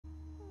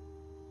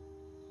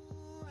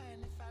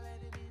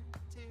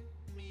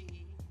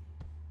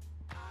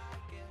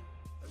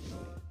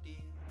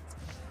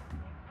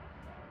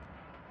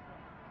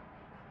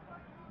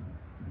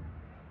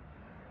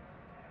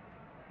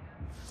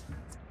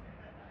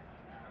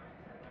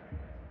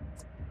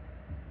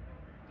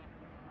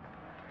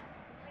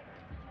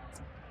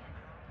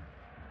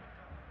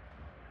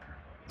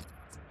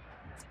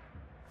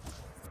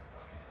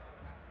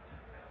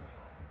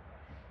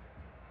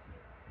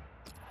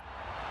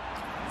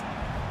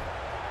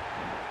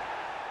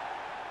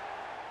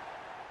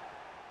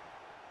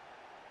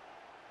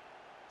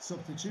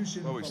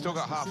Substitution. Well, we've still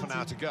got half an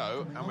hour to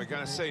go, and we're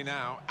going to see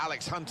now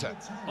Alex Hunter.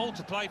 All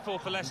to play for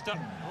Leicester,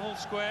 all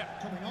square.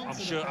 I'm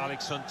sure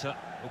Alex Hunter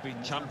will be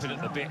champing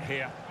at the bit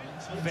here.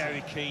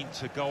 Very keen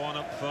to go on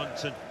up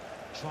front and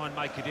try and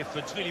make a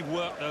difference, really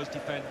work those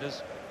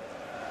defenders.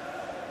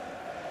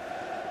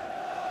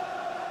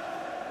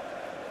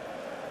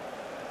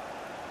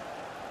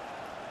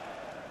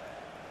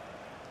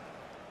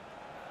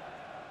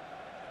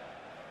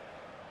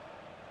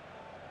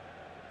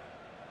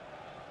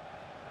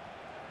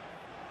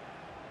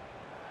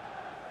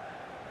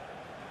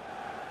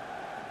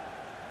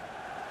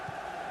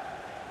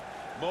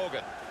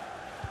 Morgan.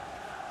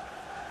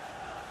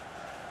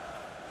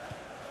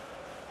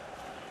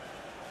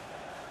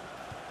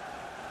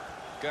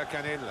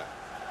 Gürkan Inle.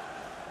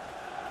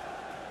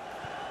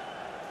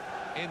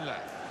 Inle.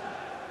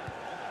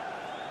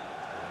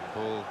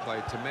 Ball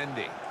played to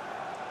Mendy.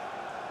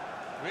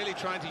 Really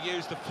trying to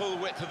use the full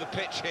width of the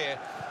pitch here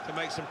to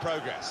make some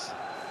progress.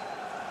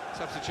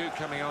 Substitute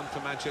coming on for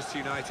Manchester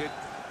United.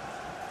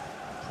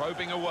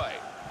 Probing away,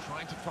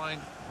 trying to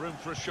find room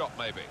for a shot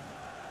maybe.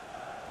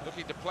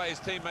 Looking to play his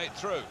teammate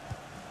through.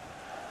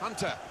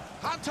 Hunter.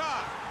 Hunter!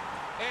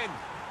 In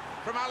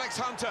from Alex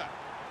Hunter.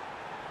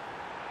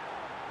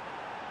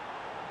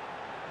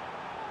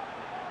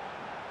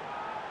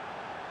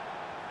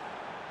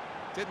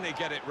 Didn't he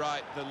get it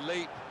right? The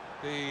leap,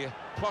 the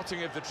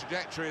plotting of the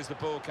trajectory as the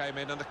ball came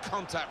in, and the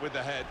contact with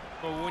the head.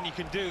 Well, when you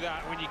can do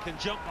that, when you can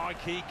jump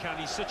like he can,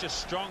 he's such a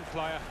strong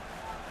player.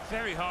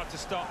 Very hard to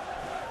stop.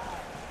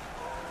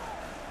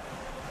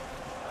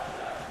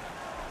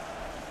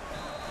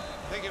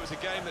 I think it was a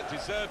game that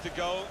deserved a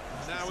goal.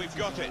 Now we've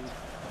got it.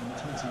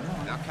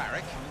 Now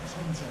Carrick.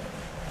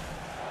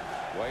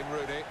 Wayne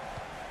Rooney.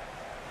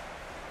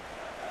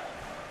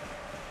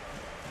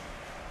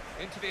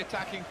 Into the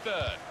attacking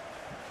third.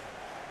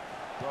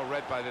 Well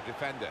read by the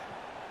defender.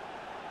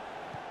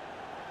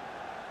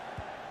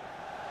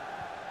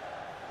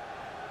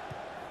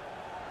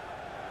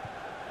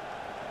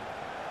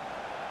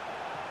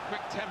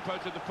 Quick tempo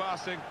to the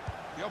passing.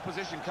 The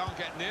opposition can't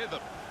get near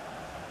them.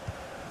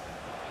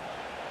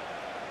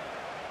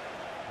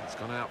 It's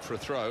gone out for a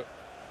throw.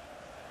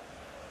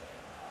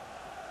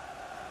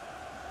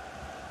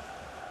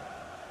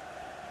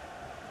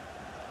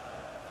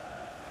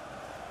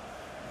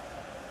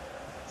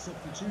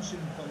 Substitution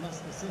for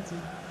Leicester City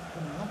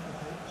coming off the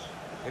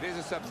pitch. It is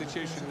a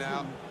substitution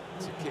now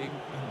to keep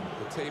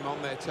the team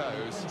on their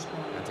toes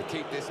and to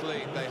keep this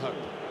lead, they hope.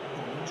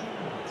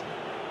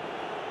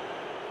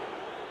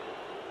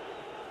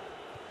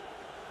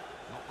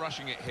 Not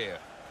rushing it here,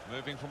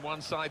 moving from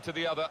one side to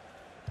the other.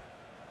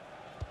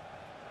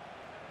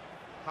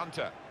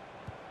 Hunter.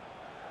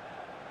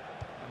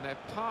 And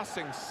they're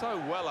passing so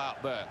well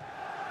out there.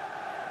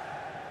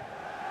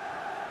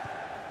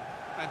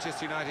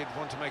 Manchester United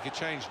want to make a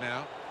change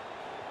now.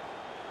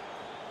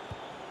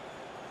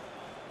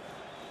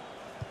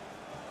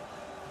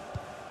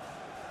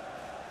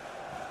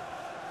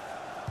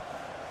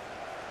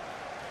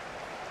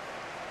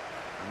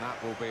 And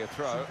that will be a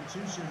throw.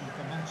 Substitution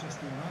for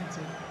Manchester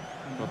United.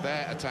 Well,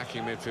 their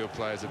attacking midfield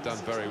players have done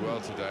very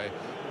well today.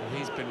 And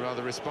he's been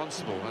rather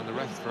responsible, and the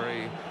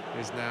referee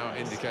is now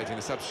indicating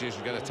the substitution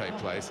is going to take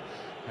place.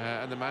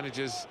 And the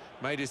manager's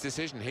made his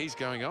decision. He's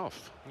going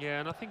off.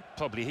 Yeah, and I think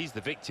probably he's the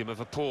victim of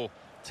a poor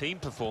team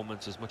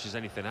performance as much as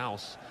anything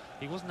else.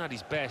 He wasn't at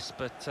his best,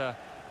 but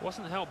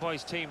wasn't helped by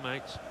his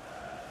teammates.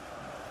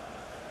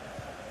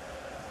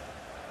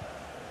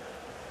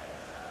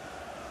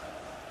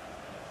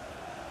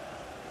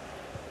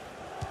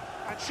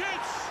 And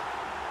shoots!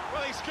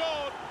 Well, he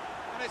scored,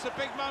 and it's a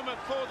big moment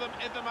for them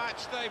in the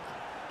match. They've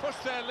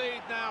pushed their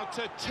lead now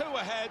to 2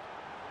 ahead.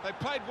 They've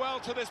played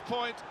well to this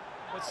point,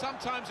 but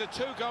sometimes a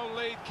 2-goal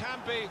lead can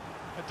be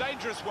a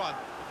dangerous one.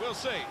 We'll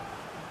see.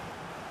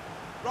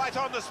 Right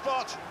on the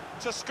spot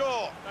to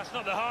score. That's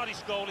not the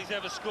hardest goal he's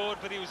ever scored,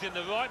 but he was in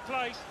the right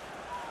place.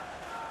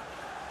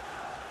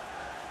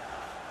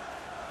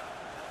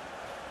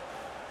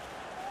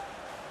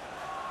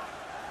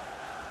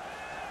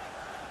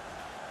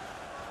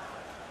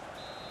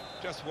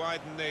 Just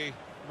widen the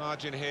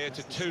margin here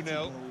to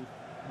 2-0.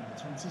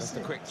 Just a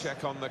quick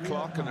check on the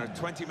clock, and there are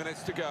 20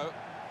 minutes to go.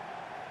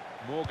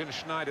 Morgan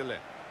Schneiderlin.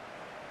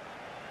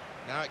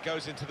 Now it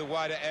goes into the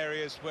wider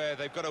areas where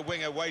they've got a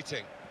winger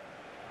waiting.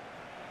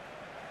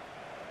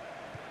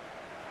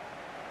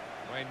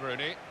 Wayne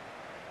Rooney.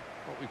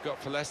 What we've got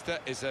for Leicester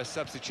is a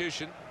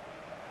substitution.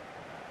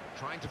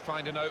 Trying to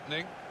find an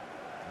opening.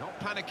 Not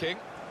panicking.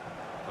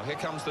 Well, here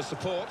comes the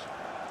support.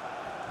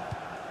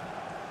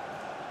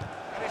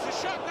 And it's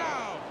a shot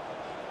now!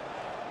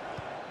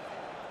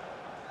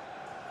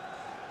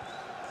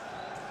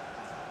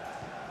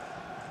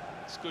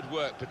 It's good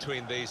work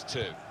between these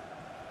two.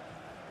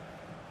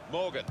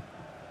 Morgan.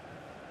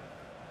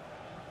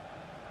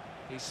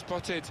 He's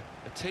spotted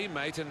a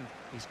teammate, and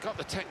he's got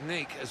the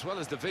technique as well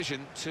as the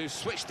vision to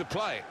switch the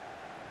play.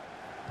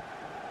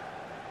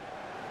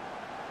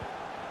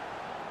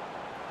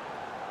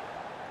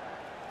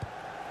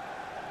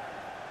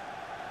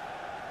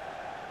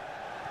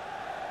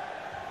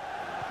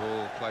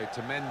 Ball played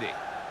to Mendy.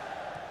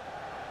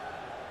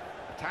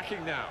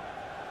 Attacking now.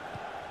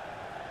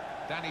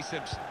 Danny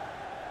Simpson.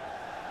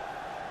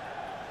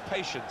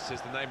 Patience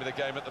is the name of the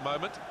game at the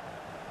moment.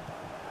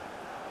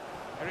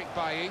 Eric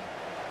Bailly.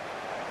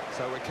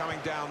 So we're coming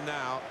down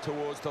now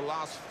towards the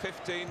last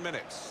 15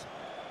 minutes.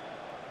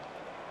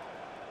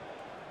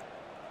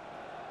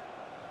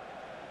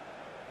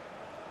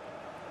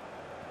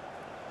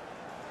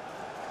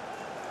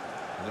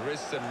 And there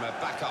is some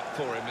backup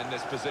for him in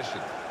this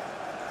position.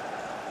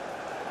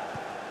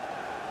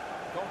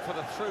 Gone for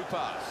the through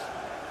pass.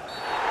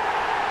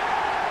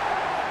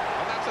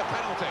 And that's a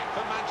penalty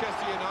for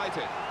Manchester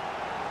United.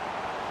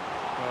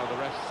 Well,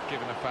 the ref's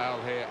given a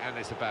foul here, and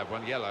it's a bad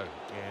one, yellow.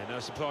 Yeah, no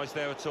surprise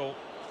there at all.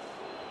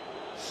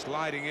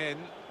 Sliding in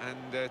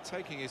and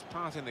taking his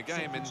part in the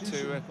game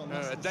into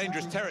a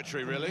dangerous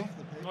territory, really.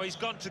 Well, he's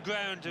gone to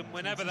ground, and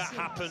whenever that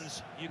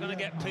happens, you're going to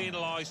get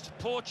penalised.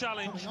 Poor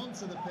challenge.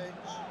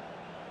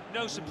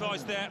 No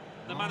surprise there.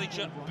 The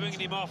manager bringing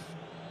him off.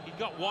 He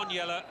got one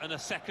yellow, and a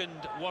second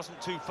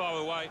wasn't too far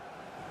away.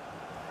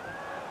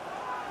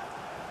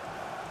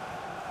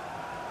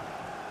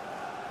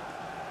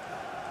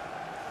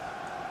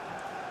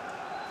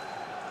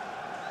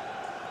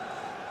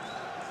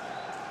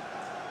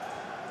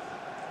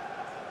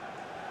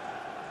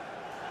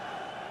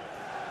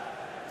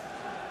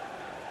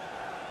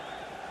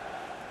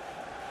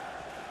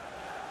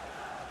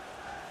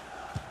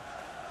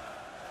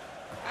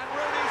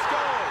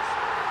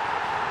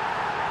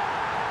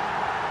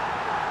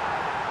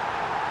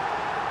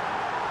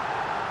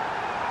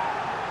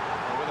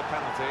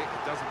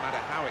 It doesn't matter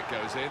how it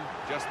goes in,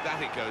 just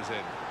that it goes in.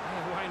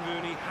 Yeah, Wayne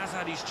Rooney has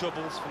had his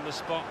troubles from the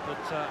spot, but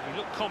he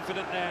looked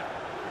confident there.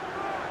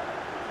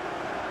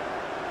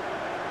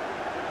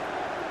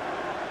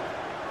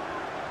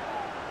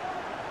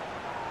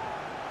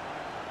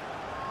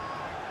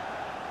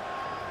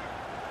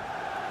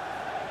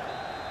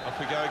 Off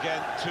we go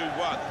again,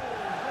 2-1.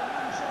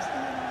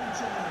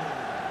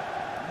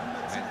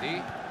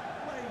 Mendy.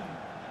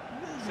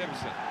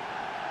 Simpson.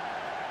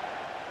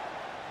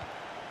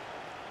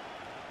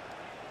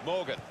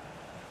 Morgan.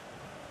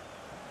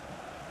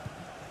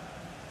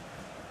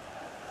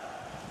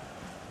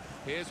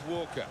 Here's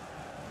Walker.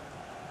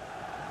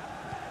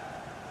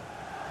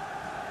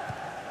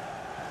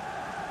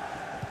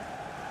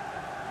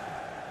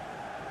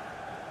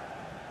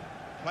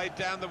 Played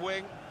down the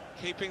wing,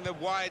 keeping the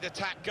wide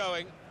attack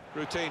going.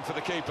 Routine for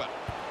the keeper.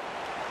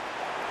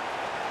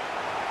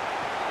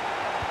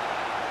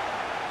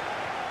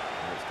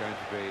 And it's going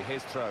to be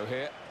his throw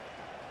here.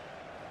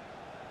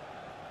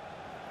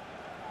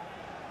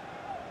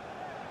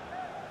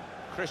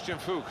 Christian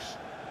Fuchs.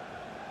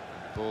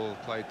 Ball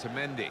played to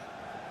Mendy.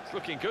 It's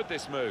looking good,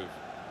 this move.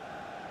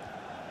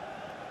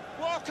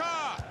 Walker!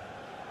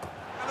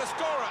 And the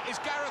scorer is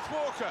Gareth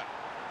Walker.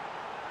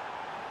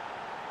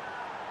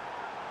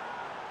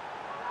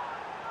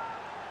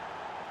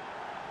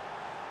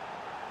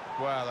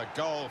 Well, a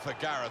goal for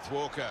Gareth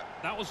Walker.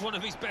 That was one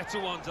of his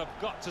better ones, I've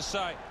got to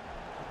say.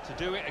 To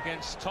do it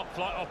against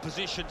top-flight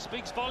opposition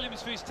speaks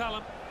volumes for his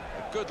talent.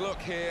 A good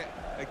look here,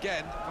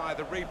 again, by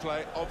the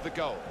replay of the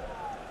goal.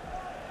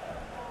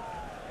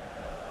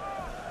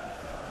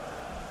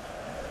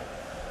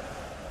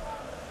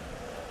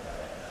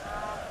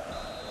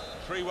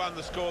 3-1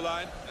 the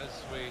scoreline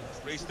as we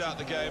restart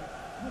the game.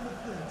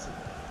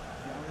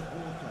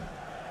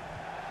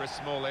 Chris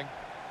Smalling.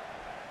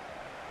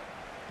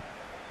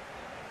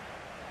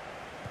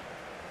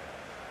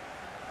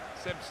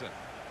 Simpson.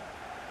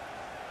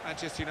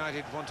 Manchester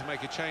United want to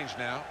make a change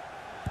now.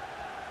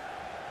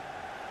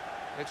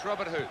 It's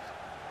Robert Huth.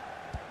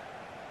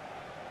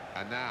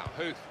 And now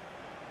Huth.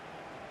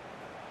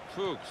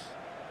 Fuchs.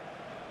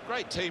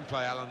 Great team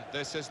play, Alan,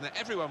 this, isn't it?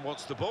 Everyone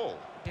wants the ball.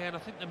 Yeah, and I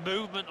think the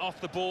movement off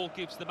the ball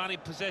gives the man in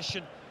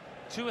possession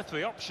 2 or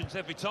 3 options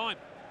every time.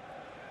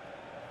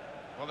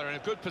 Well, they're in a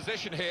good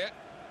position here.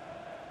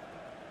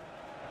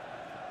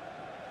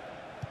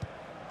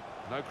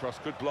 No cross,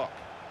 good block.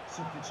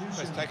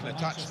 It's taken a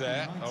touch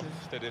there of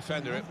the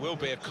defender. It will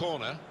be a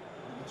corner.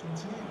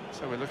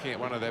 So we're looking at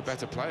one of their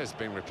better players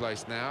being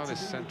replaced now. This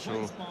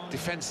central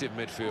defensive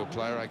midfield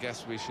player, I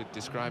guess we should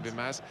describe him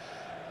as.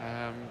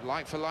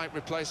 Like-for-like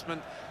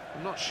replacement,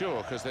 I'm not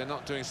sure, because they're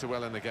not doing so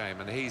well in the game,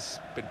 and he's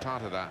been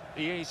part of that.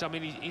 He is. I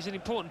mean, he's an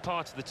important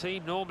part of the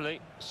team normally.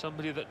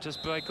 Somebody that does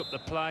break up the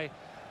play.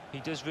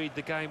 He does read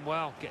the game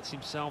well, gets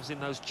himself in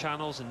those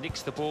channels and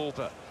nicks the ball,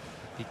 but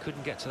he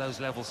couldn't get to those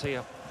levels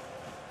here.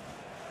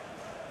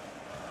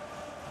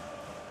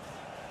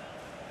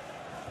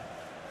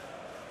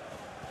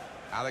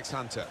 Alex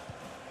Hunter.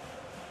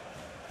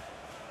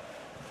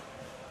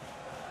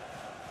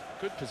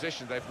 Good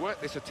position. They've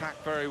worked this attack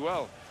very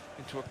well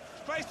into a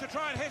space to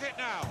try and hit it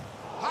now.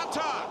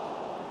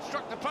 Hunter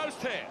struck the post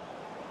here.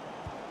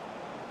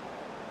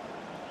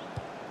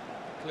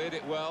 Cleared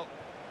it well.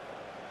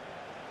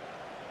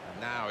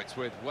 And now it's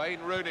with Wayne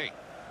Rooney.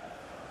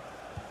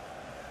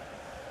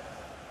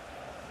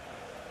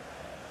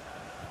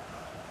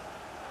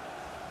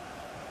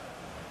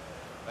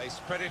 They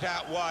spread it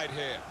out wide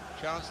here.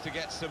 Chance to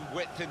get some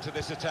width into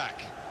this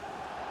attack.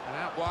 And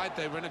out wide,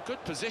 they were in a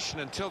good position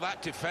until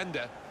that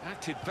defender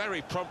acted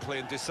very promptly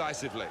and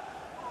decisively.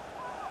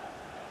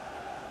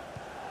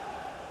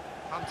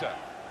 Hunter.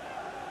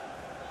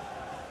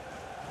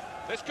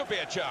 This could be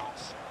a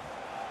chance.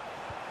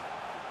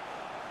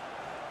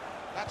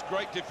 That's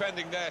great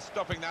defending there,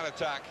 stopping that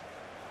attack.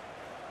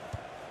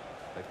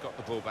 They've got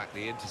the ball back,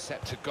 the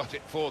interceptor got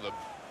it for them.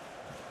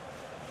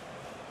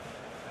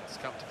 That's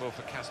comfortable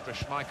for Kasper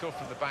Schmeichel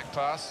from the back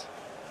pass.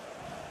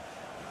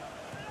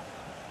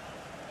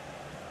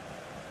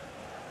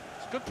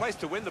 It's a good place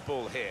to win the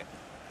ball here.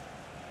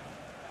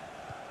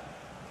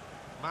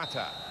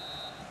 Mata.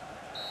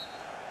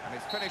 And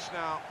it's finished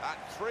now at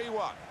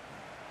 3-1.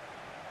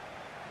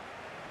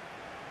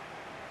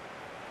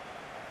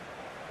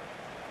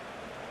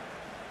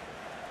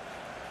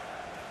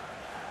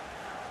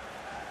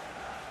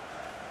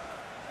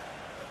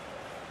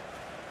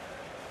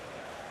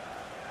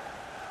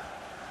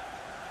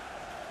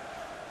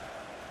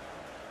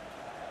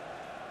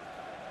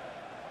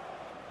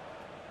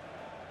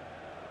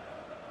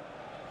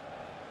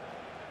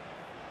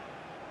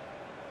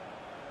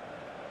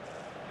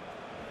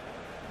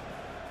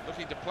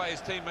 Looking to play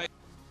his teammate.